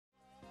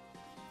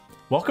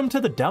Welcome to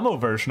the demo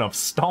version of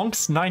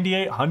Stonks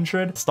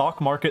 9800 Stock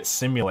Market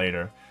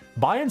Simulator.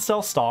 Buy and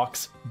sell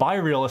stocks, buy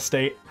real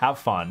estate, have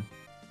fun.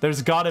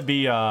 There's gotta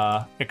be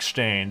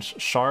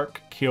exchange.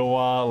 Shark,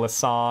 Kiowa,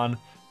 Lisan,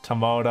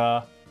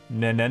 Tomoda,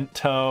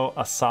 Ninento,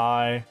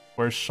 Asai.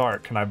 Where's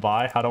Shark? Can I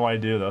buy? How do I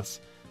do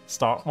this?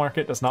 Stock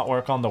market does not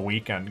work on the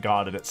weekend.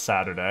 Got it, it's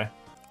Saturday.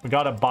 We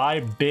gotta buy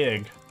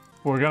big.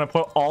 We're gonna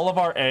put all of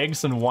our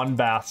eggs in one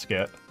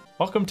basket.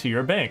 Welcome to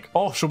your bank.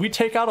 Oh, should we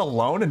take out a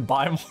loan and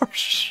buy more?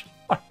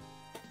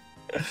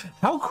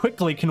 How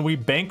quickly can we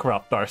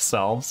bankrupt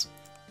ourselves?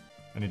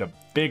 I need a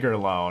bigger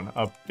loan.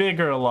 A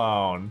bigger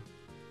loan.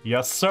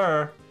 Yes,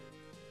 sir.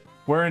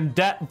 We're in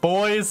debt,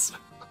 boys.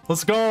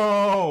 Let's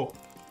go.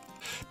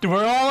 Dude,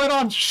 we're all in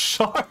on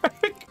Shark.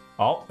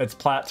 Oh, it's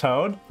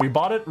plateaued. We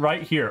bought it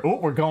right here. Oh,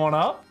 we're going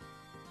up.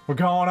 We're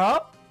going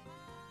up.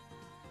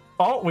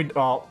 Oh.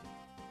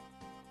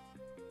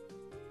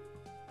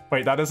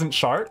 Wait, that isn't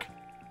Shark?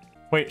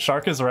 Wait,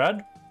 Shark is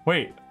red?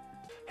 Wait.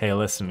 Hey,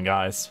 listen,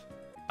 guys.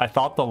 I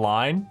thought the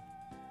line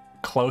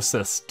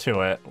closest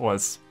to it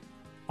was...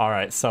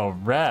 Alright, so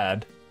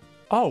red.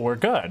 Oh, we're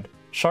good.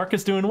 Shark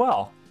is doing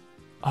well.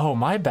 Oh,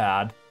 my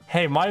bad.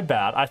 Hey, my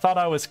bad. I thought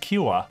I was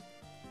Kiowa.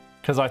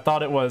 Because I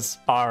thought it was...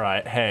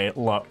 Alright, hey,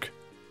 look.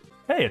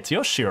 Hey, it's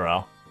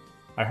Yoshiro.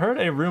 I heard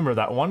a rumor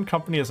that one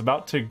company is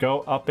about to go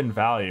up in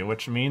value,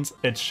 which means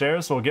its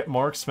shares will get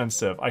more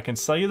expensive. I can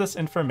sell you this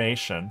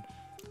information.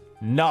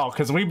 No,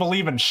 because we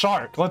believe in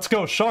Shark. Let's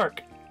go,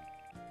 Shark.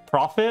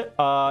 Profit,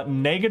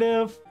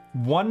 negative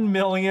 1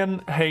 million.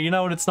 Hey, you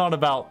know what? It's not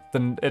about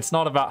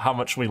how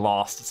much we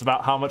lost. It's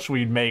about how much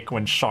we make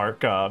when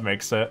Shark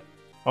makes it.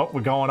 Oh,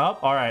 we're going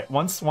up. All right,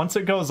 once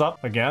it goes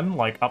up again,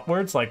 like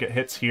upwards, like it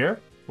hits here.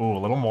 Ooh, a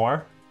little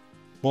more.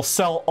 We'll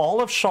sell all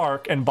of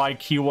Shark and buy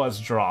Kiowa's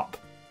drop.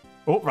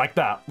 Oh, like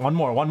that. One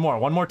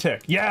more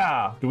tick.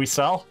 Yeah. Do we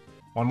sell?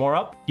 One more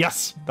up.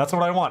 Yes, that's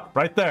what I want.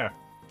 Right there.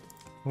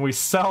 We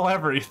sell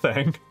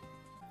everything.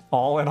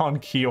 All in on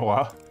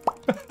Kiowa.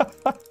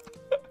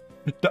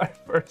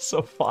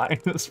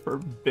 Diversifying is for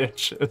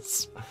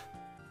bitches.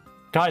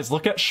 Guys,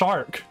 look at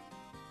Shark.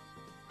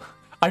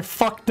 I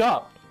fucked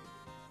up.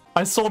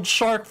 I sold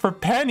Shark for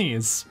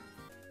pennies.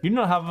 You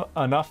don't have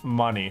enough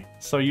money,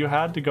 so you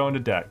had to go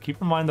into debt.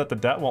 Keep in mind that the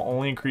debt will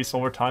only increase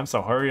over time,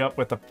 so hurry up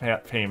with the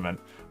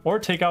payment. Or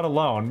take out a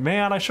loan.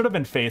 Man, I should have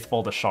been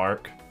faithful to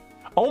Shark.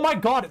 Oh my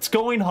god, it's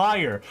going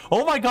higher.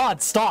 Oh my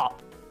god,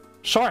 stop.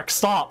 Shark,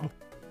 stop.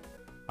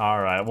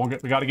 Alright, we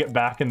gotta get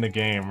back in the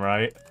game,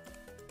 right?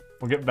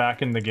 We'll get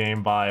back in the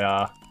game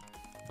by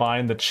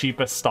buying the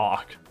cheapest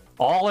stock.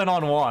 All in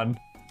on one.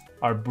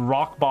 Our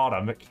rock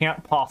bottom. It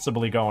can't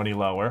possibly go any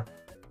lower.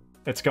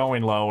 It's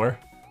going lower.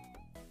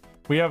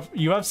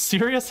 You have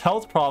serious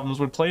health problems.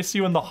 Would place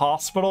you in the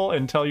hospital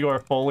until you are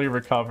fully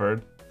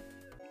recovered.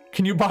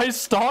 Can you buy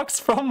stocks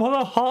from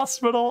the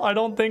hospital? I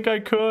don't think I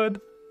could.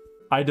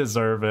 I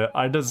deserve it.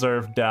 I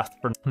deserve death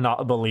for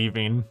not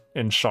believing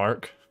in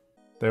Shark.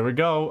 There we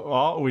go.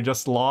 Oh, we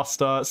just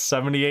lost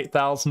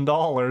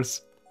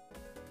 $78,000.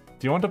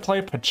 Do you want to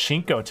play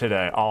pachinko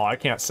today? Oh, I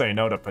can't say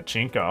no to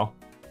pachinko.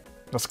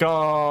 Let's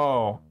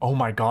go. Oh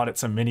my god,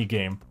 it's a mini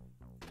game.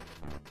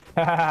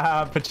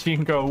 Haha,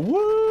 pachinko.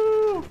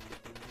 Woo!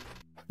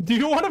 Do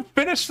you want to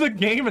finish the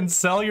game and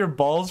sell your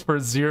balls for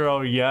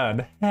 0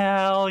 yen?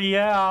 Hell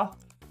yeah.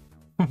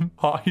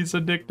 Oh, he's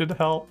addicted,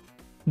 help.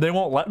 They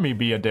won't let me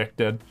be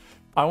addicted.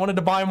 I wanted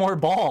to buy more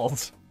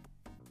balls.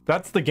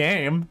 That's the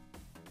game.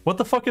 What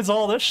the fuck is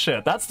all this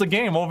shit? That's the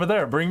game over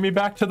there. Bring me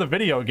back to the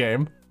video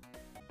game.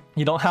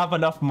 You don't have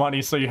enough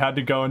money, so you had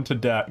to go into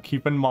debt.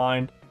 Keep in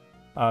mind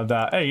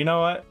that, hey, you know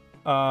what?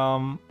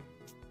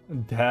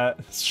 Debt,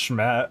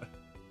 schmet.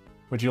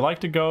 Would you like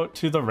to go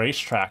to the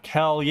racetrack?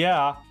 Hell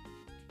yeah.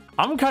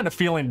 I'm kind of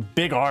feeling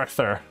Big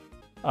Arthur.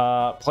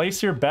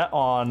 Place your bet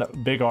on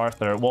Big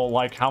Arthur. Well,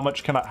 like, how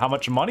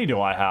much money do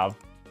I have?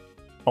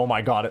 Oh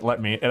my god, it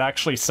let me. It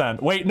actually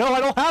sent. Wait, no, I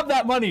don't have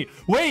that money.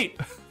 Wait.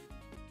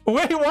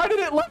 Wait, why did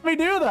it let me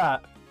do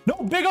that? No,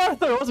 Big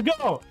Arthur, let's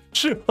go.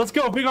 Shoot, let's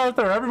go, Big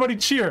Arthur. Everybody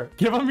cheer.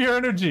 Give them your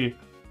energy.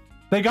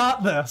 They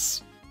got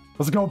this.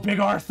 Let's go, Big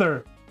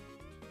Arthur.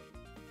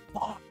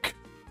 Fuck.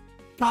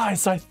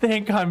 Guys, I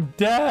think I'm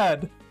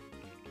dead.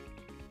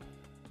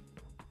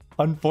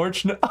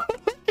 Unfortunate.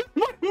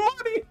 My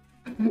money.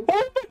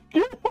 Oh my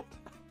god.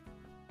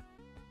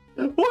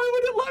 Why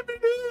would it let me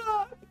do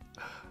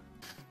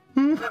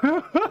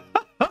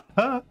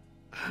that?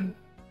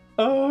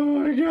 Oh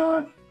my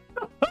god.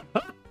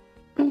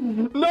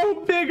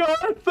 No, Big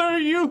Arthur,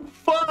 you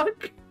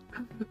fuck!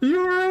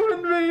 You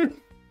ruined me!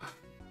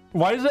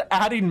 Why is it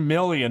adding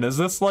million? Is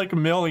this like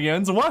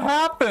millions? What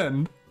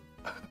happened?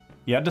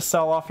 You had to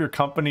sell off your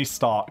company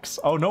stocks.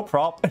 Oh, no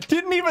problem. It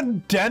didn't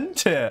even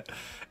dent it.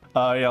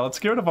 Yeah, let's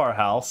get rid of our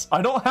house.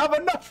 I don't have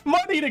enough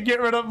money to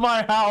get rid of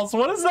my house.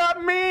 What does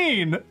that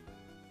mean?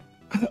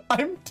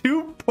 I'm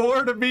too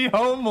poor to be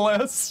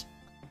homeless.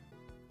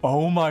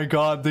 Oh my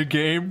god, the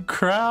game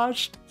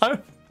crashed.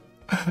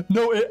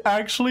 No, it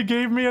actually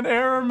gave me an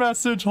error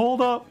message. Hold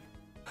up.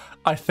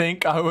 I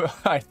think I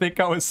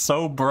was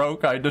so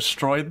broke I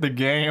destroyed the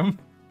game.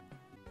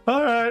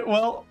 All right,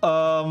 well,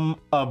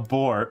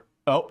 abort.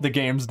 Oh, the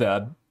game's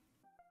dead.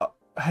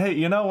 Hey,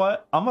 you know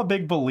what? I'm a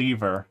big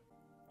believer.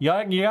 You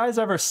guys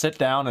ever sit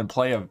down and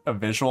play a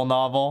visual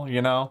novel,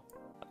 you know?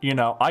 You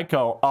know, I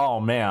go, oh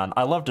man,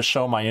 I love to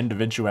show my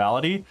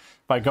individuality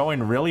by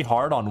going really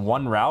hard on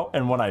one route,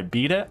 and when I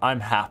beat it,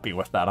 I'm happy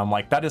with that. I'm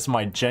like, that is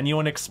my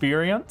genuine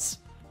experience.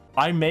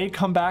 I may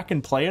come back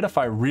and play it if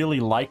I really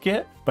like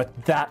it, but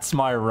that's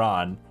my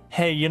run.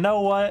 Hey, you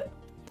know what?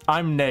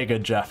 I'm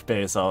Nega Jeff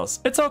Bezos.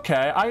 It's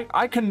okay.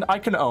 I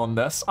can own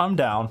this. I'm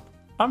down.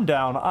 I'm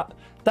down.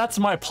 That's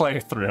my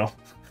playthrough.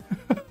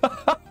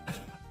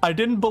 I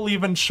didn't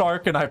believe in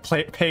Shark and I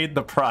paid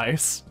the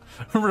price.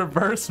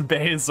 Reverse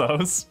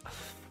Bezos.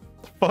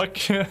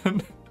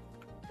 Fucking...